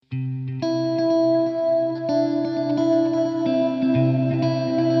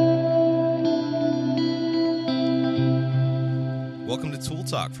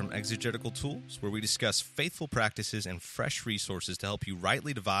Talk from Exegetical Tools, where we discuss faithful practices and fresh resources to help you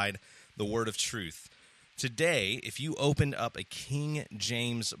rightly divide the word of truth. Today, if you opened up a King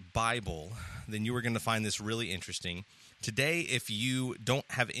James Bible, then you are going to find this really interesting. Today, if you don't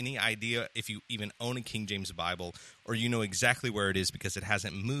have any idea if you even own a King James Bible or you know exactly where it is because it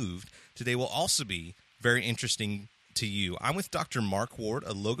hasn't moved, today will also be very interesting to you. I'm with Dr. Mark Ward,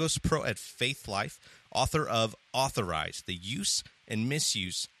 a Logos Pro at Faith Life, author of Authorized, the Use and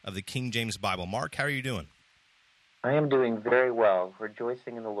Misuse of the King James Bible. Mark, how are you doing? I am doing very well,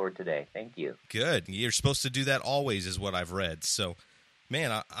 rejoicing in the Lord today. Thank you. Good. You're supposed to do that always is what I've read. So,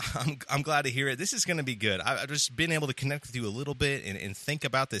 man, I'm glad to hear it. This is going to be good. I've just been able to connect with you a little bit and think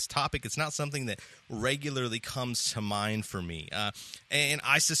about this topic. It's not something that regularly comes to mind for me. And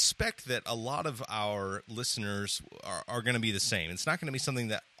I suspect that a lot of our listeners are going to be the same. It's not going to be something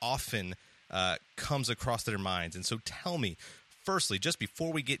that often comes across their minds. And so tell me, firstly, just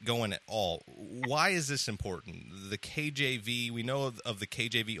before we get going at all, why is this important? The KJV, we know of the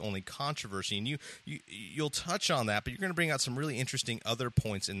KJV-only controversy, and you'll touch on that, but you're going to bring out some really interesting other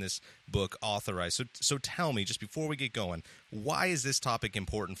points in this book, Authorized. So tell me, just before we get going, why is this topic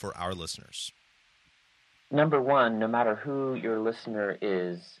important for our listeners? Number one, no matter who your listener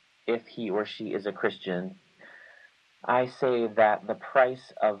is, if he or she is a Christian, I say that the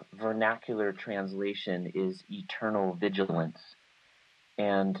price of vernacular translation is eternal vigilance.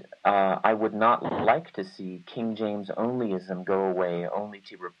 And I would not like to see King James onlyism go away only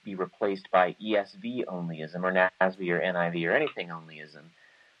to be replaced by ESV onlyism or NASB or NIV or anything onlyism.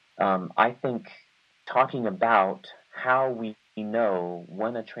 I think talking about how we know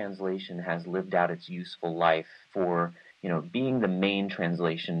when a translation has lived out its useful life for, being the main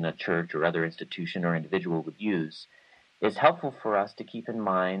translation a church or other institution or individual would use is helpful for us to keep in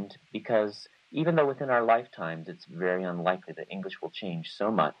mind, because even though within our lifetimes it's very unlikely that English will change so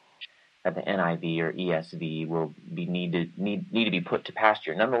much that the NIV or ESV will need to be put to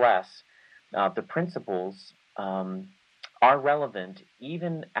pasture. Nonetheless, the principles are relevant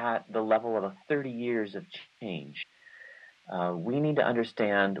even at the level of 30 years of change. We need to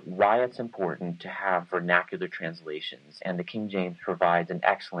understand why it's important to have vernacular translations, and the King James provides an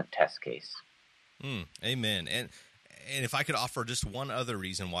excellent test case. Amen. And if I could offer just one other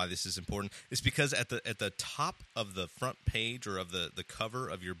reason why this is important, it's because at the top of the front page or of the cover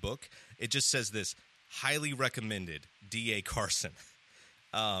of your book, it just says this, highly recommended, D.A. Carson.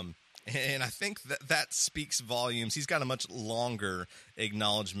 And I think that speaks volumes. He's got a much longer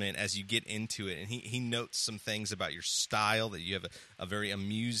acknowledgement as you get into it, and he notes some things about your style, that you have a very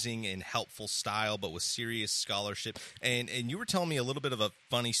amusing and helpful style, but with serious scholarship. And you were telling me a little bit of a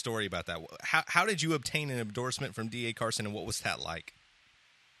funny story about that. How did you obtain an endorsement from D.A. Carson, and what was that like?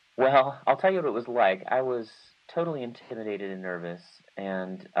 Well, I'll tell you what it was like. I was totally intimidated and nervous,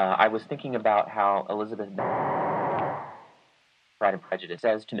 and I was thinking about how Elizabeth Pride and Prejudice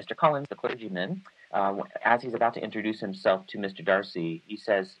says to Mr. Collins, the clergyman, as he's about to introduce himself to Mr. Darcy, she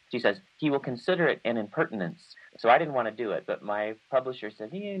says, he will consider it an impertinence. So I didn't want to do it, but my publisher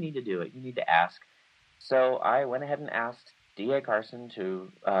said, you need to do it. You need to ask. So I went ahead and asked D.A. Carson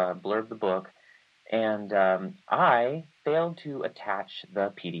to blurb the book, and I failed to attach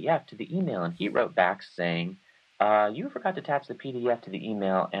the PDF to the email, and he wrote back saying, you forgot to attach the PDF to the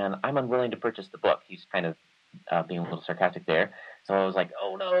email, and I'm unwilling to purchase the book. He's kind of being a little sarcastic there. So I was like,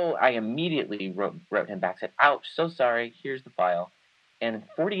 oh no, I immediately wrote him back, said, ouch, so sorry, here's the file. And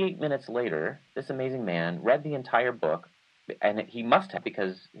 48 minutes later, this amazing man read the entire book, and he must have,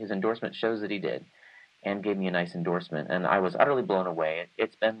 because his endorsement shows that he did, and gave me a nice endorsement. And I was utterly blown away.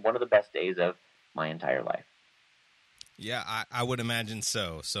 It's been one of the best days of my entire life. Yeah, I would imagine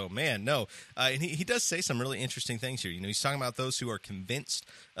so. So, man, no. And he does say some really interesting things here. He's talking about those who are convinced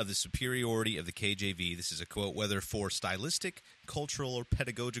of the superiority of the KJV. This is a quote, whether for stylistic, cultural, or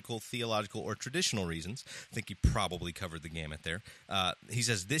pedagogical, theological, or traditional reasons. I think he probably covered the gamut there. He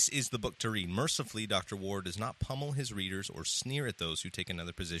says, this is the book to read. Mercifully, Dr. Ward does not pummel his readers or sneer at those who take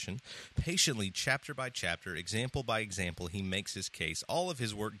another position. Patiently, chapter by chapter, example by example, he makes his case. All of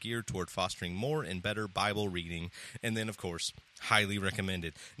his work geared toward fostering more and better Bible reading. And then, of course, highly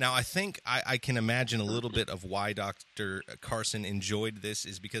recommended. Now, I think I can imagine a little bit of why Dr. Carson enjoyed this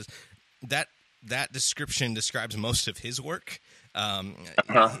is because that description describes most of his work.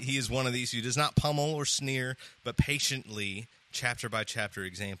 He is one of these who does not pummel or sneer, but patiently, chapter by chapter,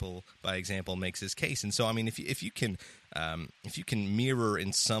 example by example, makes his case. And so, I mean, if you can mirror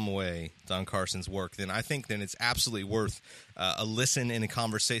in some way Don Carson's work, then I think then it's absolutely worth a listen and a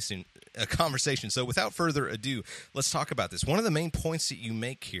conversation. So, without further ado, let's talk about this. One of the main points that you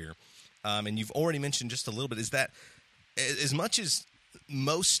make here, and you've already mentioned just a little bit, is that as much as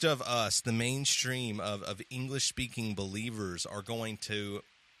most of us, the mainstream of English-speaking believers, are going to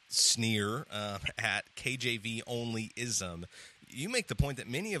sneer at KJV onlyism. You make the point that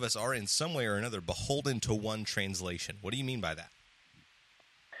many of us are in some way or another beholden to one translation. What do you mean by that?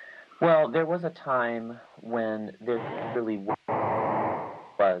 Well, there was a time when there really was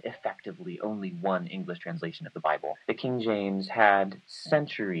effectively only one English translation of the Bible. The King James had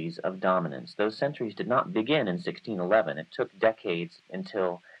centuries of dominance. Those centuries did not begin in 1611. It took decades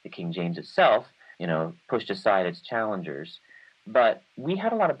until the King James itself, pushed aside its challengers. But we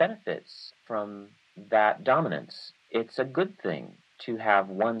had a lot of benefits from that dominance. It's a good thing to have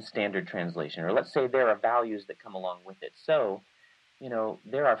one standard translation, or let's say there are values that come along with it. So,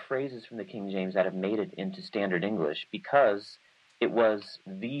 there are phrases from the King James that have made it into standard English because it was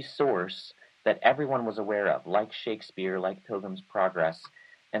the source that everyone was aware of, like Shakespeare, like Pilgrim's Progress,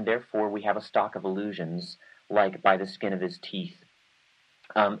 and therefore we have a stock of allusions like by the skin of his teeth.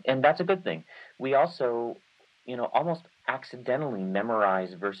 And that's a good thing. We also, almost accidentally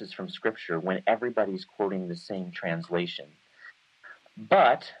memorize verses from Scripture when everybody's quoting the same translation.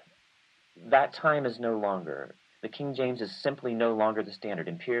 But that time is no longer. The King James is simply no longer the standard,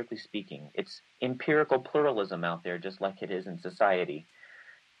 empirically speaking. It's empirical pluralism out there, just like it is in society.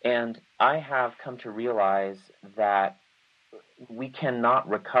 And I have come to realize that we cannot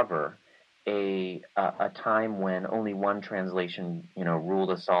recover a time when only one translation,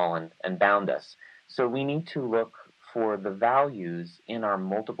 ruled us all and bound us. So we need to look for the values in our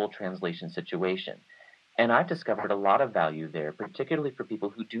multiple translation situation. And I've discovered a lot of value there, particularly for people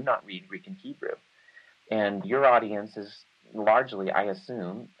who do not read Greek and Hebrew. And your audience is largely, I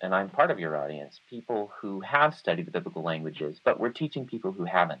assume, and I'm part of your audience, people who have studied the biblical languages, but we're teaching people who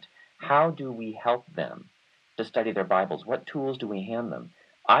haven't. How do we help them to study their Bibles? What tools do we hand them?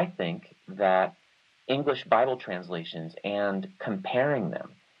 I think that English Bible translations and comparing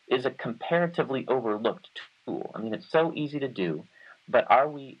them is a comparatively overlooked tool. I mean, it's so easy to do, but are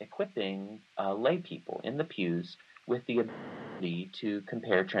we equipping lay people in the pews with the ability to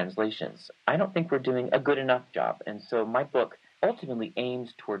compare translations? I don't think we're doing a good enough job, and so my book ultimately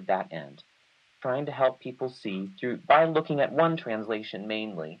aims toward that end, trying to help people see by looking at one translation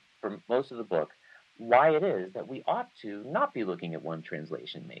mainly for most of the book, why it is that we ought to not be looking at one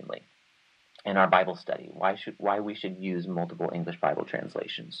translation mainly in our Bible study, why we should use multiple English Bible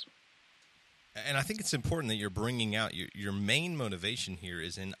translations. And I think it's important that you're bringing out your main motivation here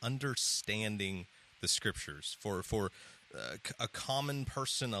is in understanding the Scriptures for a common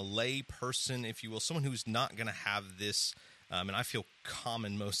person, a lay person, if you will, someone who's not going to have this. And I feel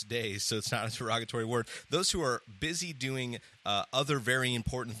common most days, so it's not a derogatory word. Those who are busy doing other very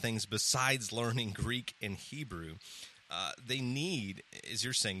important things besides learning Greek and Hebrew, they need, as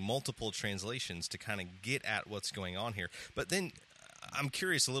you're saying, multiple translations to kind of get at what's going on here. But then I'm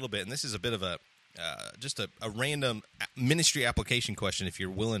curious a little bit, and this is a bit of just a random ministry application question, if you're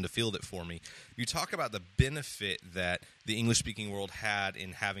willing to field it for me. You talk about the benefit that the English-speaking world had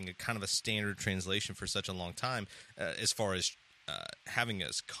in having a kind of a standard translation for such a long time, as far as having a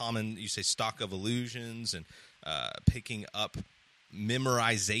common, you say, stock of allusions and picking up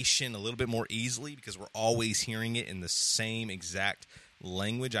memorization a little bit more easily because we're always hearing it in the same exact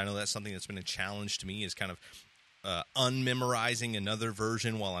language. I know that's something that's been a challenge to me, is kind of unmemorizing another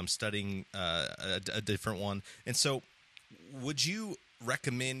version while I'm studying a different one. And so would you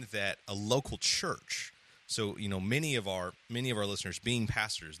recommend that a local church, so many of our listeners being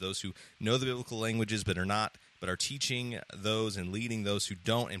pastors, those who know the biblical languages but are teaching those and leading those who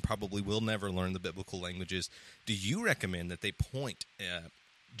don't and probably will never learn the biblical languages, do you recommend that they point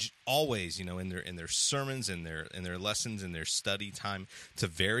always, in their sermons and their lessons and their study time to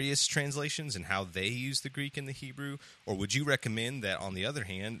various translations and how they use the Greek and the Hebrew? Or would you recommend that, on the other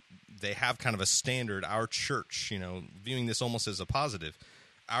hand, they have kind of a standard? Our church, viewing this almost as a positive,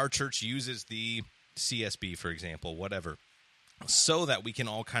 our church uses the CSB, for example, whatever, so that we can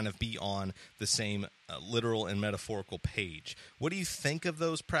all kind of be on the same literal and metaphorical page. What do you think of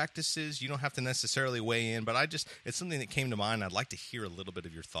those practices? You don't have to necessarily weigh in, but it's something that came to mind. I'd like to hear a little bit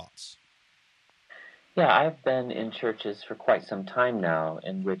of your thoughts. Yeah, I've been in churches for quite some time now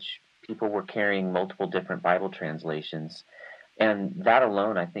in which people were carrying multiple different Bible translations, and that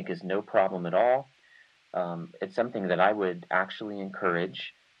alone, I think, is no problem at all. It's something that I would actually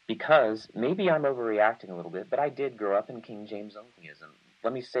encourage, because maybe I'm overreacting a little bit, but I did grow up in King James onlyism.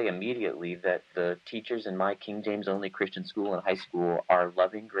 Let me say immediately that the teachers in my King James only Christian school and high school are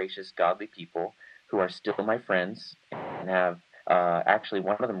loving, gracious, godly people who are still my friends and have actually,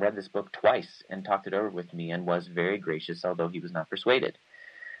 one of them read this book twice and talked it over with me and was very gracious, although he was not persuaded.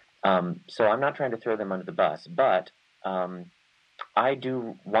 So I'm not trying to throw them under the bus, but I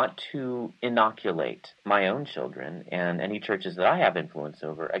do want to inoculate my own children and any churches that I have influence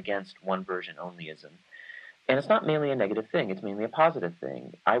over against one version onlyism. And it's not mainly a negative thing, it's mainly a positive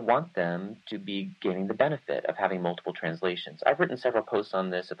thing. I want them to be gaining the benefit of having multiple translations. I've written several posts on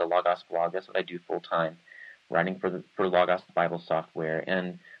this at the Logos blog. That's what I do full time, writing for Logos Bible software.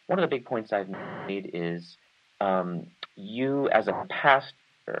 And one of the big points I've made is you as a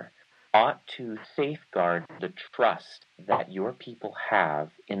pastor ought to safeguard the trust that your people have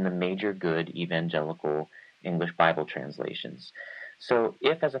in the major good evangelical English Bible translations. So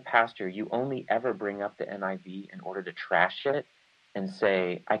if as a pastor you only ever bring up the NIV in order to trash it and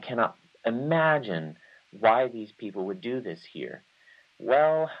say, I cannot imagine why these people would do this here,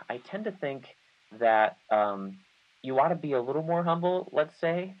 well, I tend to think that you ought to be a little more humble, let's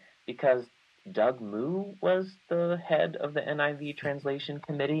say, because Doug Moo was the head of the NIV translation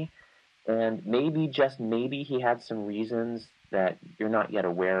committee, and maybe, just maybe, he had some reasons that you're not yet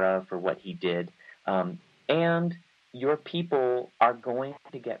aware of for what he did. And your people are going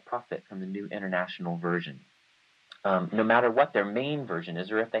to get profit from the New International Version, no matter what their main version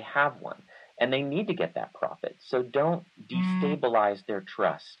is or if they have one. And they need to get that profit. So don't destabilize their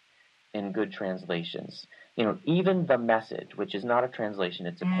trust in good translations. Even The Message, which is not a translation,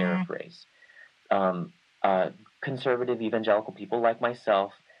 it's a paraphrase. Conservative evangelical people like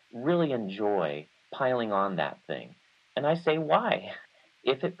myself really enjoy piling on that thing. And I say, why?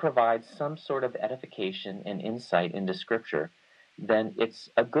 If it provides some sort of edification and insight into Scripture, then it's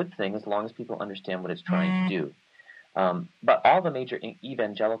a good thing as long as people understand what it's trying to do. But all the major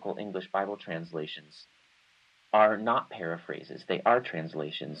evangelical English Bible translations are not paraphrases. They are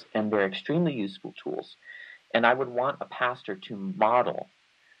translations, and they're extremely useful tools. And I would want a pastor to model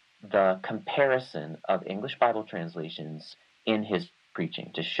the comparison of English Bible translations in his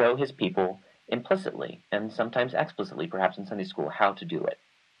preaching, to show his people implicitly and sometimes explicitly, perhaps in Sunday school, how to do it.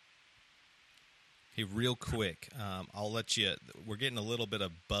 Hey, real quick, I'll let you. We're getting a little bit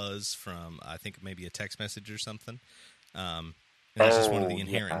of buzz from, I think, maybe a text message or something. And that's just one of the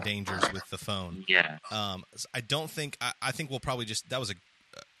inherent dangers with the phone. Yeah. I don't think. I think we'll probably just. That was a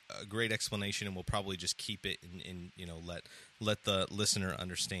great explanation, and we'll probably just keep it and let the listener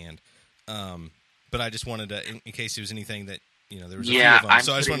understand. But I just wanted to, in case there was anything that there was a few of them,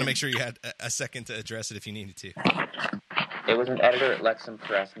 so I just wanted to make sure you had a second to address it if you needed to. It was an editor at Lexham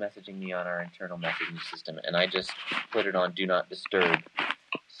Press messaging me on our internal messaging system, and I just put it on Do Not Disturb.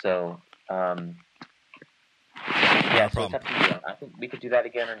 So, yeah, so it's up to you. I think we could do that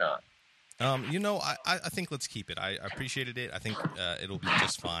again or not. I think let's keep it. I appreciated it. I think it'll be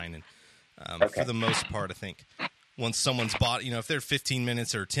just fine. And Okay. For the most part, I think once someone's bought, if they're 15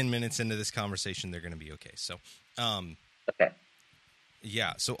 minutes or 10 minutes into this conversation, they're going to be okay. So, Okay.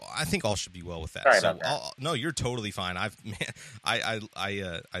 yeah. So I think all should be well with that. Sorry So about that. no, you're totally fine. I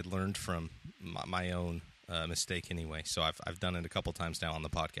learned from my own mistake anyway. So I've done it a couple times now on the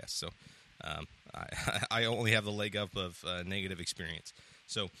podcast. So I only have the leg up of negative experience.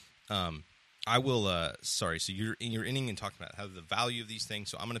 So. I will. Sorry. So you're ending and talking about how the value of these things.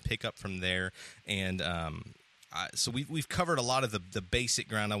 So I'm going to pick up from there, and so we've covered a lot of the basic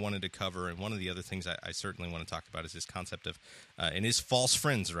ground I wanted to cover. And one of the other things I certainly want to talk about is this concept of and is false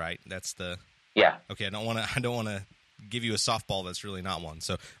friends. Right. That's the. Yeah. Okay. I don't want to give you a softball that's really not one.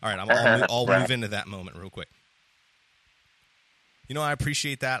 So all right. I'll Right. move into that moment real quick. I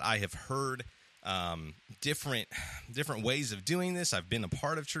appreciate that. I have heard. Different ways of doing this. I've been a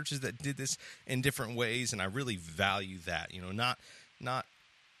part of churches that did this in different ways, and I really value that. Not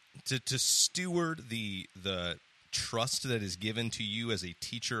to steward the trust that is given to you as a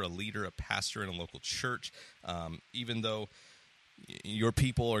teacher, a leader, a pastor in a local church, even though your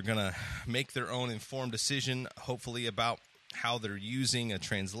people are going to make their own informed decision, hopefully, about how they're using a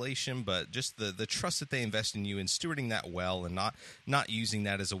translation, but just the trust that they invest in you and stewarding that well, and not using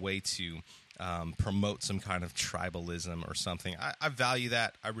that as a way to promote some kind of tribalism or something. I value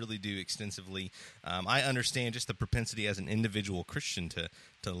that. I really do extensively. I understand just the propensity as an individual Christian to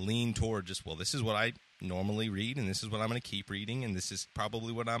lean toward just, well, this is what I normally read, and this is what I'm going to keep reading, and this is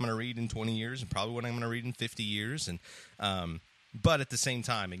probably what I'm going to read in 20 years, and probably what I'm going to read in 50 years. And but at the same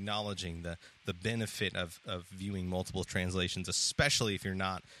time, acknowledging the benefit of viewing multiple translations, especially if you're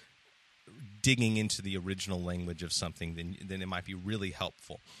not digging into the original language of something, then it might be really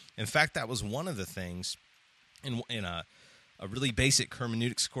helpful. In fact, that was one of the things in a really basic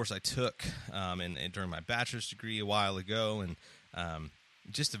hermeneutics course I took and during my bachelor's degree a while ago, and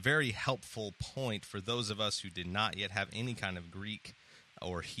just a very helpful point for those of us who did not yet have any kind of Greek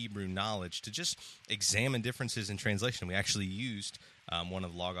or Hebrew knowledge to just examine differences in translation. We actually used one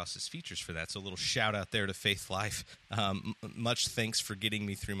of Logos's features for that. So a little shout out there to Faith Life. Much thanks for getting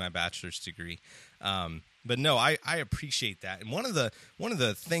me through my bachelor's degree. But no, I appreciate that. And one of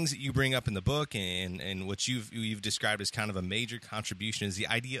the things that you bring up in the book and what you've described as kind of a major contribution is the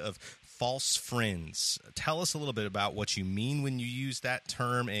idea of false friends. Tell us a little bit about what you mean when you use that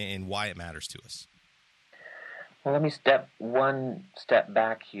term and why it matters to us. Well, let me step one step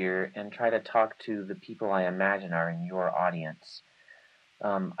back here and try to talk to the people I imagine are in your audience.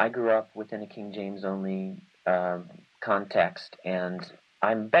 I grew up within a King James only context, and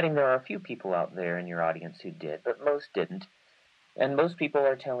I'm betting there are a few people out there in your audience who did, but most didn't. And most people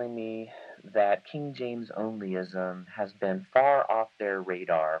are telling me that King James onlyism has been far off their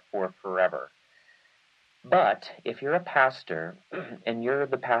radar for forever. But if you're a pastor, and you're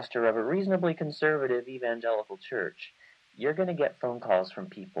the pastor of a reasonably conservative evangelical church, you're going to get phone calls from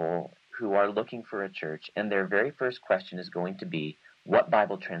people who are looking for a church, and their very first question is going to be, what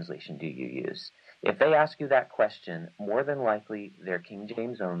Bible translation do you use? If they ask you that question, more than likely they're King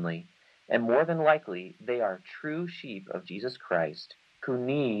James only, and more than likely they are true sheep of Jesus Christ who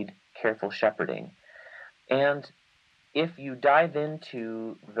need careful shepherding. And if you dive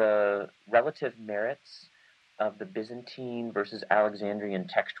into the relative merits of the Byzantine versus Alexandrian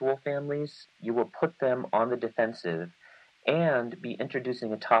textual families, you will put them on the defensive and be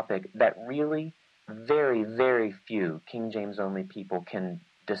introducing a topic that really very, very few King James only people can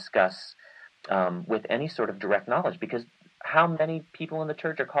discuss with any sort of direct knowledge, because how many people in the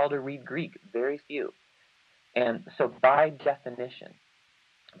church are called to read Greek? Very few. And so by definition,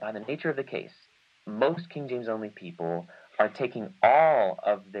 by the nature of the case, most King James only people are taking all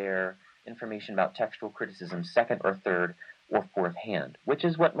of their information about textual criticism second or third or fourth hand, which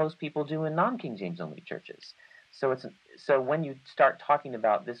is what most people do in non-King James only churches. So when you start talking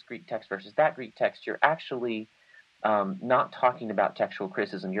about this Greek text versus that Greek text, you're actually not talking about textual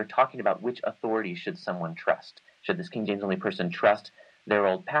criticism. You're talking about which authority should someone trust. Should this King James only person trust their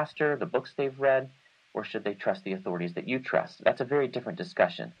old pastor, the books they've read, or should they trust the authorities that you trust? That's a very different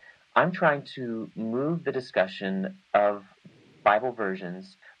discussion. I'm trying to move the discussion of Bible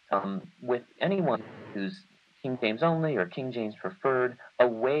versions with anyone who's King James only or King James preferred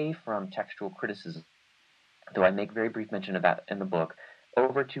away from textual criticism, though I make very brief mention of that in the book,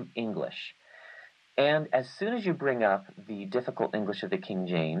 over to English. And as soon as you bring up the difficult English of the King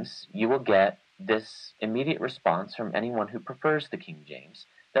James, you will get this immediate response from anyone who prefers the King James.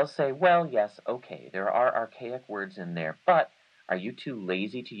 They'll say, well, yes, okay, there are archaic words in there, but are you too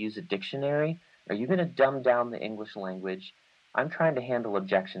lazy to use a dictionary? Are you going to dumb down the English language? I'm trying to handle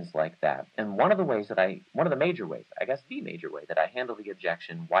objections like that. And one of the major ways, I guess the major way that I handle the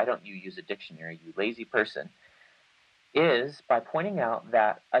objection, why don't you use a dictionary, you lazy person, is by pointing out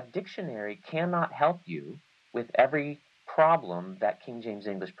that a dictionary cannot help you with every problem that King James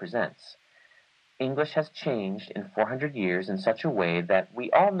English presents. English has changed in 400 years in such a way that we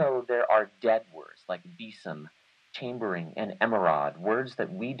all know there are dead words like besom, chambering, and emerald, words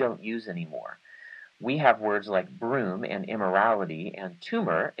that we don't use anymore. We have words like broom and immorality and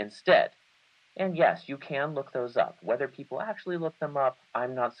tumor instead. And yes, you can look those up. Whether people actually look them up,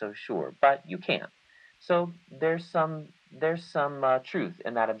 I'm not so sure, but you can. So there's some truth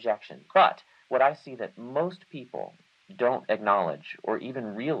in that objection. But what I see that most people don't acknowledge or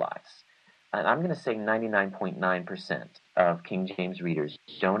even realize, and I'm going to say 99.9% of King James readers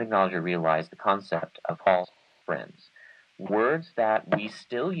don't acknowledge or realize the concept of false friends. Words that we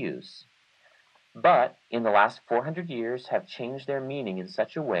still use, but in the last 400 years have changed their meaning in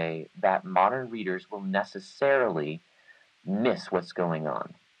such a way that modern readers will necessarily miss what's going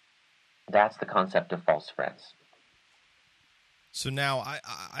on. That's the concept of false friends. So now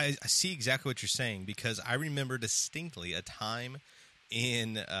I see exactly what you're saying, because I remember distinctly a time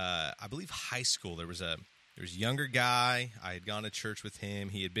in, I believe, high school. There was a younger guy. I had gone to church with him.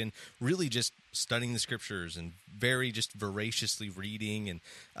 He had been really just studying the scriptures and very just voraciously reading,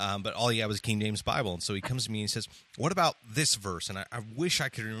 and but all he had was a King James Bible. And so he comes to me and he says, "What about this verse?" And I wish I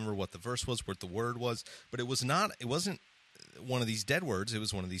could remember what the verse was, what the word was, but it wasn't one of these dead words. It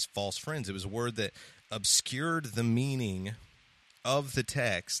was one of these false friends. It was a word that obscured the meaning of the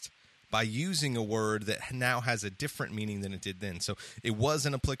text by using a word that now has a different meaning than it did then. So it was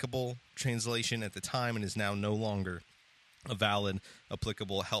an applicable translation at the time and is now no longer a valid,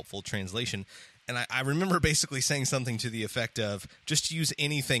 applicable, helpful translation. And I remember basically saying something to the effect of, just use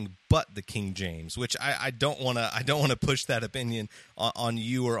anything but the King James, which I don't want to push that opinion on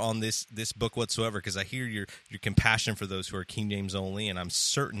you or on this book whatsoever, because I hear your compassion for those who are King James only, and I'm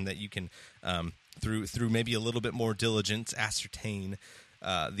certain that you can through maybe a little bit more diligence ascertain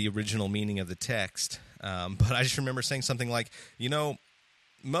the original meaning of the text. But I just remember saying something like,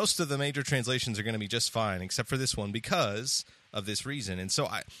 most of the major translations are going to be just fine, except for this one, because of this reason. And so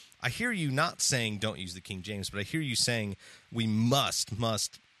I hear you not saying don't use the King James, but I hear you saying we must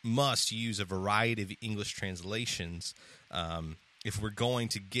use a variety of English translations if we're going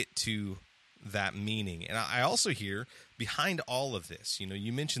to get to that meaning. And I also hear behind all of this,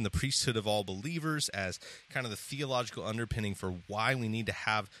 you mentioned the priesthood of all believers as kind of the theological underpinning for why we need to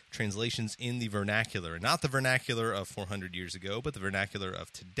have translations in the vernacular, not the vernacular of 400 years ago, but the vernacular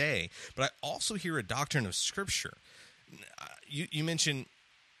of today. But I also hear a doctrine of Scripture. You mentioned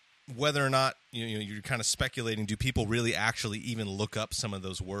whether or not you're kind of speculating, do people really actually even look up some of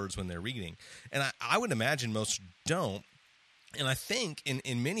those words when they're reading? And I would imagine most don't. And I think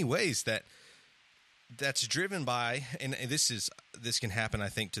in many ways that's driven by, and this can happen, I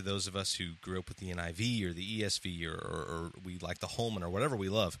think, to those of us who grew up with the NIV or the ESV or we like the Holman or whatever we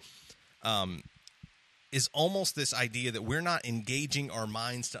love, is almost this idea that we're not engaging our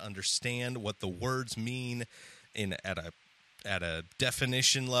minds to understand what the words mean at a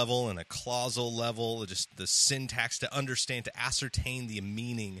definition level and a clausal level, just the syntax to understand, to ascertain the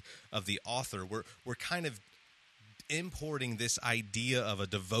meaning of the author. We're kind of importing this idea of a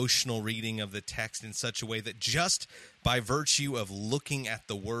devotional reading of the text in such a way that just by virtue of looking at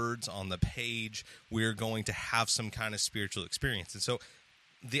the words on the page, we're going to have some kind of spiritual experience. And so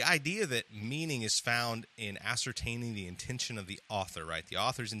the idea that meaning is found in ascertaining the intention of the author, right? The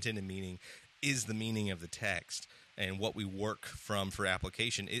author's intended meaning is the meaning of the text, and what we work from for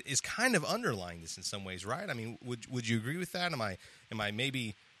application is kind of underlying this in some ways, right? I mean, would you agree with that? Am I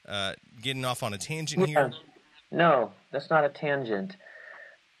maybe getting off on a tangent here? No, that's not a tangent.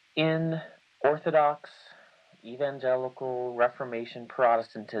 In Orthodox, Evangelical, Reformation,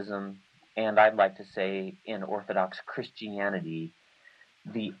 Protestantism, and I'd like to say in Orthodox Christianity,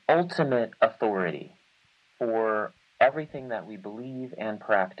 the ultimate authority for everything that we believe and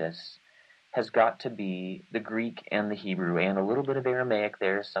practice has got to be the Greek and the Hebrew, and a little bit of Aramaic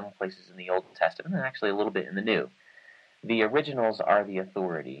there, some places in the Old Testament, and actually a little bit in the New. The originals are the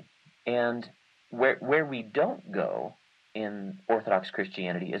authority. And where we don't go in Orthodox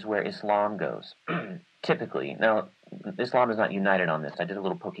Christianity is where Islam goes, typically. Now, Islam is not united on this. I did a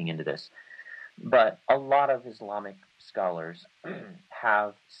little poking into this. But a lot of Islamic scholars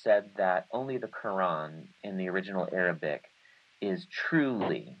have said that only the Quran in the original Arabic is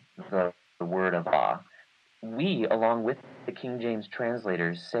truly the word of Allah. We, along with the King James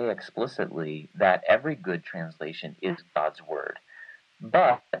translators, say explicitly that every good translation is God's word.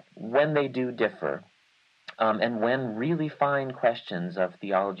 But when they do differ, and when really fine questions of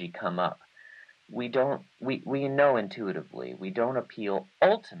theology come up, we know intuitively, we don't appeal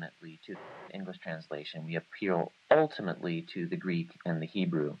ultimately to the English translation, we appeal ultimately to the Greek and the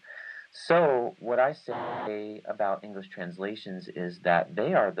Hebrew. So what I say about English translations is that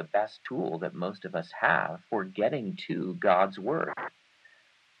they are the best tool that most of us have for getting to God's Word.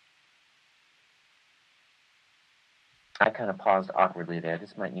 I kind of paused awkwardly there.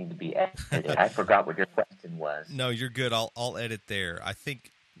 This might need to be edited. I forgot what your question was. No, you're good. I'll edit there. I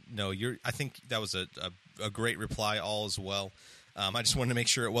think that was a great reply. All as well. I just wanted to make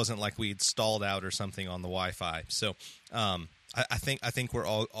sure it wasn't like we'd stalled out or something on the Wi-Fi. So I think we're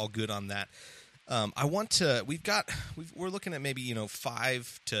all good on that. We're looking at maybe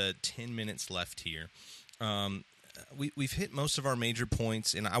 5 to 10 minutes left here. We've hit most of our major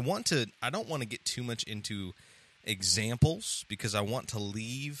points, and I don't want to get too much into examples because I want to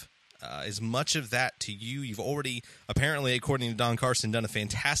leave as much of that to you. You've already, apparently, according to Don Carson, done a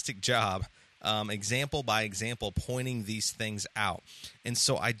fantastic job, example by example, pointing these things out. And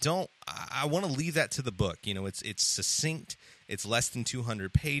so I want to leave that to the book. It's succinct. It's less than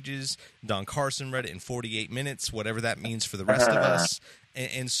 200 pages. Don Carson read it in 48 minutes, whatever that means for the rest of us.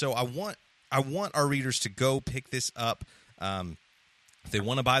 And so I want our readers to go pick this up. If they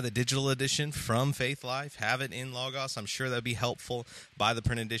want to buy the digital edition from Faith Life, have it in Logos, I'm sure that would be helpful. Buy the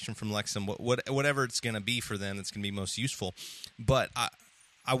print edition from Lexham, whatever it's going to be for them, that's going to be most useful. But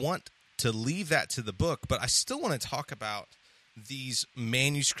I want to leave that to the book, but I still want to talk about these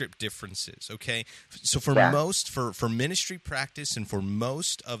manuscript differences, okay? So for ministry practice and for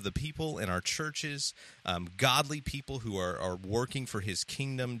most of the people in our churches, godly people who are working for his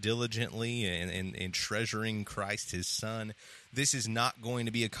kingdom diligently and treasuring Christ, his son, this is not going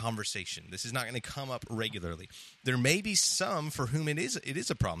to be a conversation. This is not going to come up regularly. There may be some for whom it is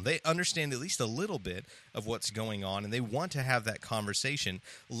a problem. They understand at least a little bit of what's going on, and they want to have that conversation,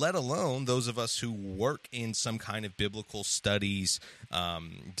 let alone those of us who work in some kind of biblical studies,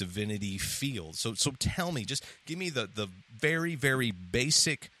 divinity field. So tell me, just give me the very, very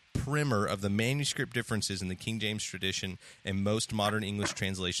basic primer of the manuscript differences in the King James tradition and most modern English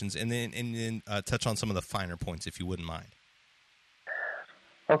translations, and then touch on some of the finer points, if you wouldn't mind.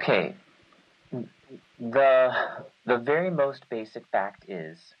 Okay. The very most basic fact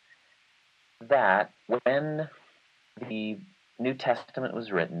is that when the New Testament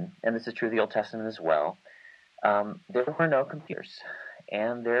was written, and this is true of the Old Testament as well, there were no computers,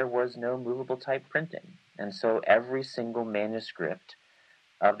 and there was no movable type printing. And so every single manuscript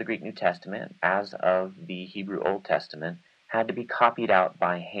of the Greek New Testament, as of the Hebrew Old Testament, had to be copied out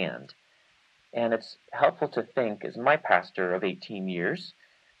by hand. And it's helpful to think, as my pastor of 18 years,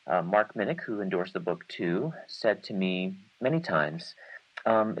 Mark Minnick, who endorsed the book too, said to me many times,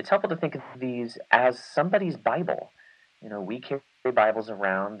 it's helpful to think of these as somebody's Bible. We carry Bibles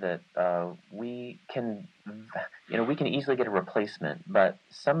around that we can easily get a replacement, but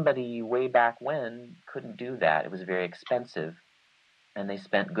somebody way back when couldn't do that. It was very expensive, and they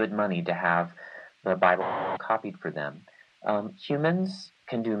spent good money to have the Bible copied for them. Humans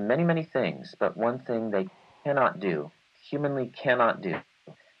can do many, many things, but one thing they humanly cannot do,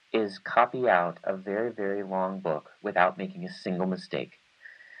 is copy out a very, very long book without making a single mistake.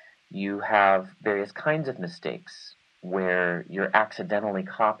 You have various kinds of mistakes where you're accidentally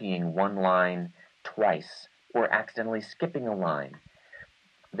copying one line twice or accidentally skipping a line.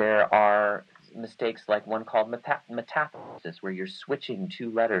 There are mistakes like one called metathesis, where you're switching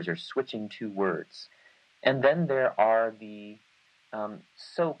two letters or switching two words. And then there are the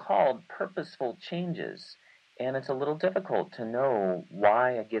so-called purposeful changes, and it's a little difficult to know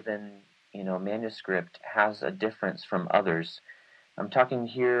why a given manuscript has a difference from others. I'm talking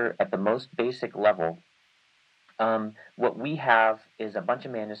here at the most basic level. What we have is a bunch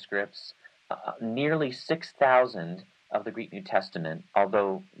of manuscripts, nearly 6,000 of the Greek New Testament,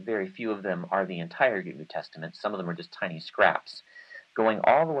 although very few of them are the entire Greek New Testament. Some of them are just tiny scraps, going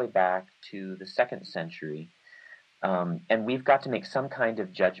all the way back to the 2nd century. And we've got to make some kind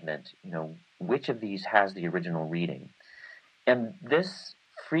of judgment, which of these has the original reading. And this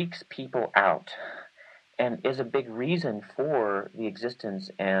freaks people out and is a big reason for the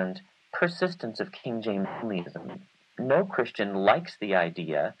existence and persistence of King James onlyism. No Christian likes the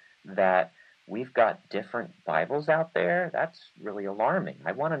idea that we've got different Bibles out there. That's really alarming.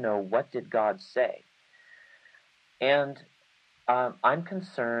 I want to know, what did God say? And I'm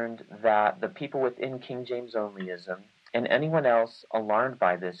concerned that the people within King James onlyism and anyone else alarmed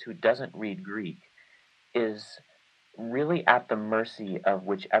by this who doesn't read Greek is really at the mercy of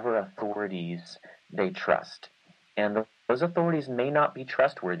whichever authorities they trust. And those authorities may not be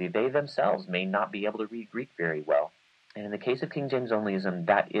trustworthy. They themselves may not be able to read Greek very well. And in the case of King James onlyism,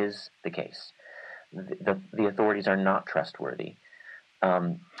 that is the case. The authorities are not trustworthy.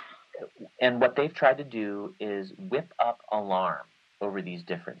 And what they've tried to do is whip up alarm over these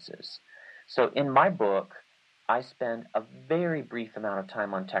differences. So in my book, I spend a very brief amount of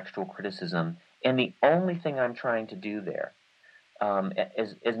time on textual criticism, and the only thing I'm trying to do there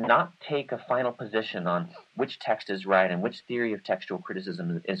is not take a final position on which text is right and which theory of textual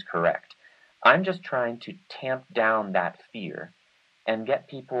criticism is correct. I'm just trying to tamp down that fear and get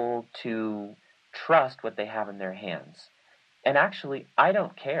people to trust what they have in their hands. And actually, I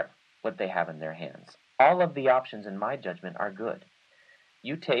don't care what they have in their hands. All of the options, in my judgment, are good.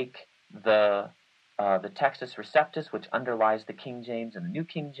 You take the Textus Receptus, which underlies the King James and the New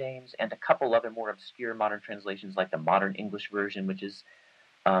King James, and a couple other more obscure modern translations like the Modern English Version, which is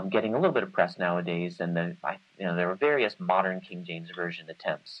getting a little bit of press nowadays, and there are various modern King James Version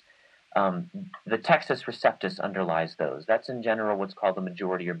attempts. The Textus Receptus underlies those. That's in general what's called the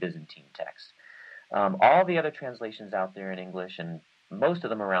majority or Byzantine text. All the other translations out there in English, and most of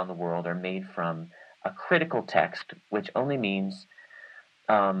them around the world, are made from a critical text, which only means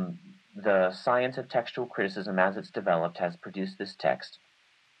the science of textual criticism as it's developed has produced this text.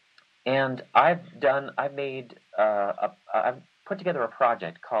 And I've put together a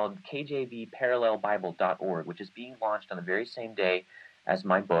project called KJVParallelBible.org, which is being launched on the very same day as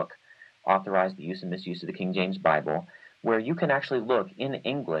my book, Authorized the Use and Misuse of the King James Bible, where you can actually look in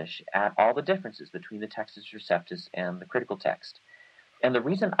English at all the differences between the Textus Receptus and the critical text. And the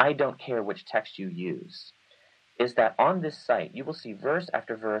reason I don't care which text you use is that on this site you will see verse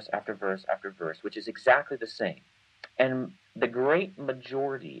after verse after verse after verse, which is exactly the same. And the great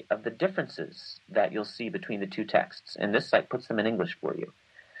majority of the differences that you'll see between the two texts, and this site puts them in English for you,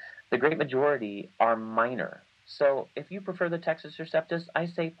 the great majority are minor. So if you prefer the Textus Receptus, I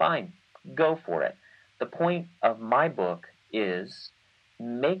say fine, go for it. The point of my book is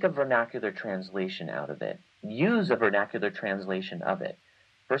make a vernacular translation out of it. Use a vernacular translation of it.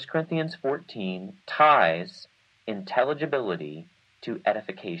 1 Corinthians 14 ties intelligibility to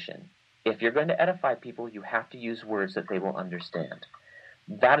edification. If you're going to edify people, you have to use words that they will understand.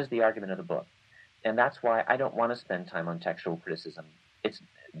 That is the argument of the book. And that's why I don't want to spend time on textual criticism.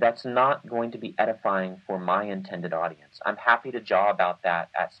 That's not going to be edifying for my intended audience. I'm happy to jaw about that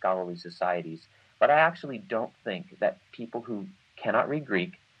at scholarly societies, but I actually don't think that people who cannot read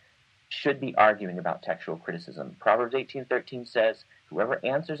Greek should be arguing about textual criticism. Proverbs 18:13 says, whoever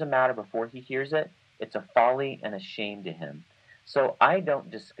answers a matter before he hears it, it's a folly and a shame to him. So I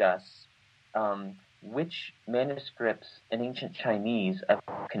don't discuss which manuscripts in ancient Chinese of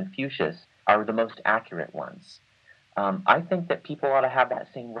Confucius are the most accurate ones. I think that people ought to have that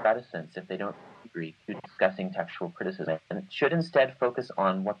same reticence if they don't read Greek to discussing textual criticism, and it should instead focus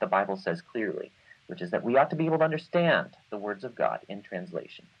on what the Bible says clearly, which is that we ought to be able to understand the words of God in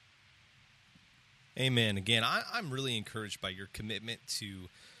translation. Amen. Again, I'm really encouraged by your commitment to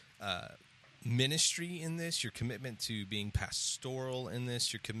ministry in this, your commitment to being pastoral in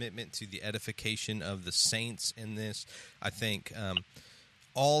this, your commitment to the edification of the saints in this. I think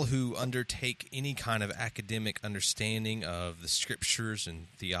all who undertake any kind of academic understanding of the scriptures and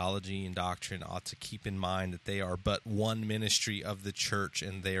theology and doctrine ought to keep in mind that they are but one ministry of the church,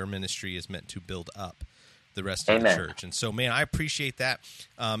 and their ministry is meant to build up the rest of the church. And so, man, I appreciate that.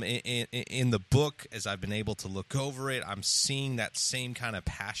 In the book, as I've been able to look over it, I'm seeing that same kind of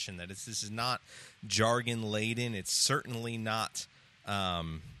passion, that this is not jargon laden. It's certainly not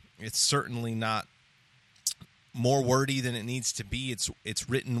more wordy than it needs to be. It's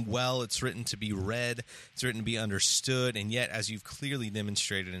written well. It's written to be read. It's written to be understood. And yet, as you've clearly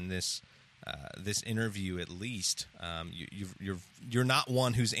demonstrated in this interview, at least, you're not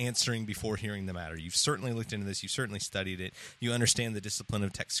one who's answering before hearing the matter. You've certainly looked into this. You've certainly studied it. You understand the discipline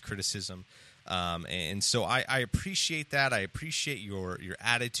of text criticism, and so I appreciate that. I appreciate your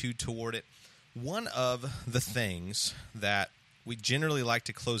attitude toward it. One of the things that we generally like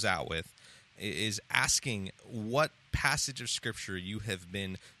to close out with is asking what passage of Scripture you have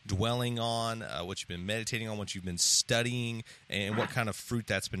been dwelling on, what you've been meditating on, what you've been studying, and what kind of fruit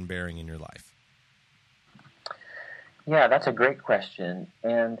that's been bearing in your life. Yeah, that's a great question,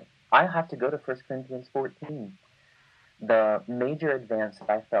 and I have to go to 1 Corinthians 14. The major advance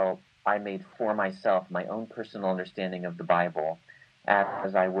that I felt I made for myself, my own personal understanding of the Bible,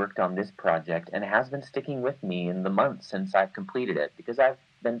 as I worked on this project, and has been sticking with me in the months since I've completed it, because I've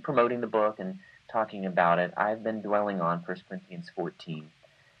been promoting the book and talking about it. I've been dwelling on 1 Corinthians 14.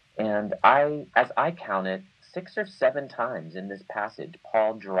 And as I count it, 6 or 7 times in this passage,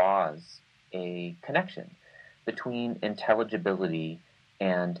 Paul draws a connection between intelligibility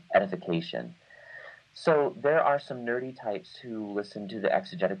and edification. So there are some nerdy types who listen to the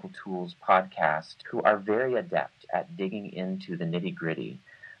Exegetical Tools podcast who are very adept at digging into the nitty-gritty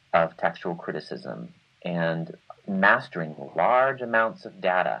of textual criticism and mastering large amounts of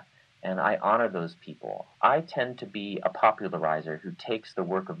data, and I honor those people. I tend to be a popularizer who takes the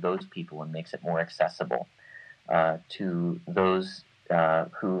work of those people and makes it more accessible to those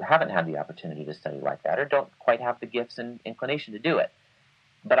who haven't had the opportunity to study like that or don't quite have the gifts and inclination to do it.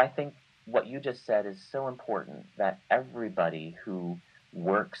 But I think what you just said is so important, that everybody who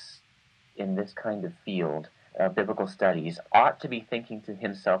works in this kind of field of biblical studies ought to be thinking to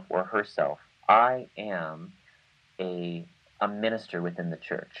himself or herself, I am a minister within the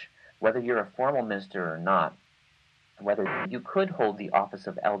church. Whether you're a formal minister or not, whether you could hold the office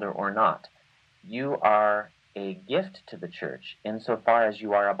of elder or not, you are a gift to the church insofar as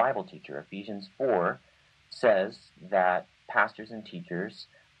you are a Bible teacher. Ephesians 4 says that pastors and teachers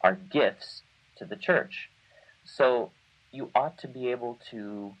are gifts to the church. So you ought to be able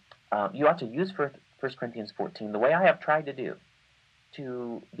to, use 1 Corinthians 14 the way I have tried to do,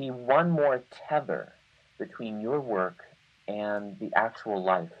 to be one more tether between your work and the actual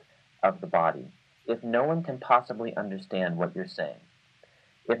life of the body. If no one can possibly understand what you're saying,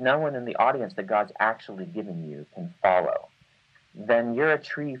 if no one in the audience that God's actually given you can follow, then you're a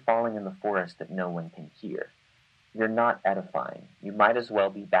tree falling in the forest that no one can hear. You're not edifying. You might as well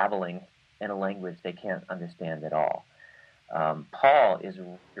be babbling in a language they can't understand at all. Paul is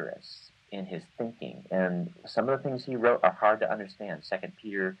rigorous in his thinking, and some of the things he wrote are hard to understand. 2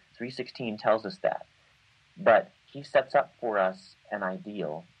 Peter 3:16 tells us that. But he sets up for us an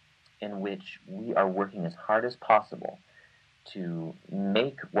ideal in which we are working as hard as possible to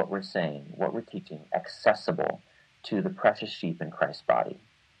make what we're saying, what we're teaching, accessible to the precious sheep in Christ's body.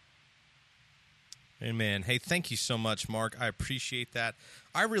 Amen. Hey, thank you so much, Mark. I appreciate that.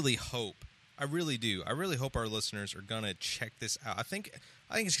 I really hope, I really do, I really hope our listeners are going to check this out. I think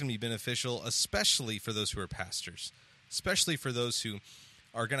it's going to be beneficial, especially for those who are pastors, especially for those who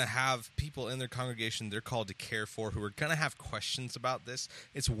are going to have people in their congregation they're called to care for who are going to have questions about this.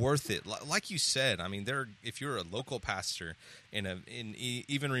 It's worth it. Like you said, I mean, if you're a local pastor in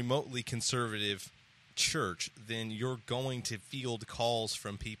even remotely conservative church, then you're going to field calls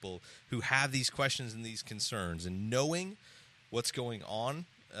from people who have these questions and these concerns, and knowing what's going on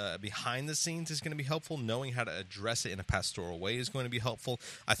behind the scenes is going to be helpful. Knowing how to address it in a pastoral way is going to be helpful.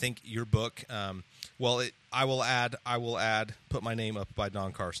 I think your book, I will add, Put My Name Up by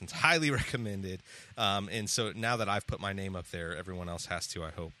Don Carson's highly recommended. And so now that I've put my name up there, everyone else has to,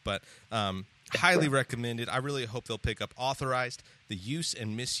 I hope. But highly recommended. I really hope they'll pick up Authorized, the Use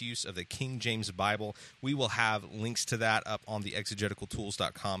and Misuse of the King James Bible. We will have links to that up on the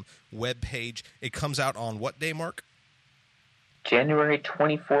exegeticaltools.com webpage. It comes out on what day, Mark? January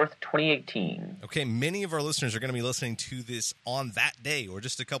 24th, 2018. Okay, many of our listeners are going to be listening to this on that day or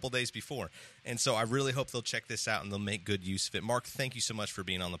just a couple days before. And so I really hope they'll check this out and they'll make good use of it. Mark, thank you so much for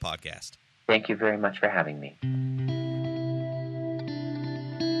being on the podcast. Thank you very much for having me.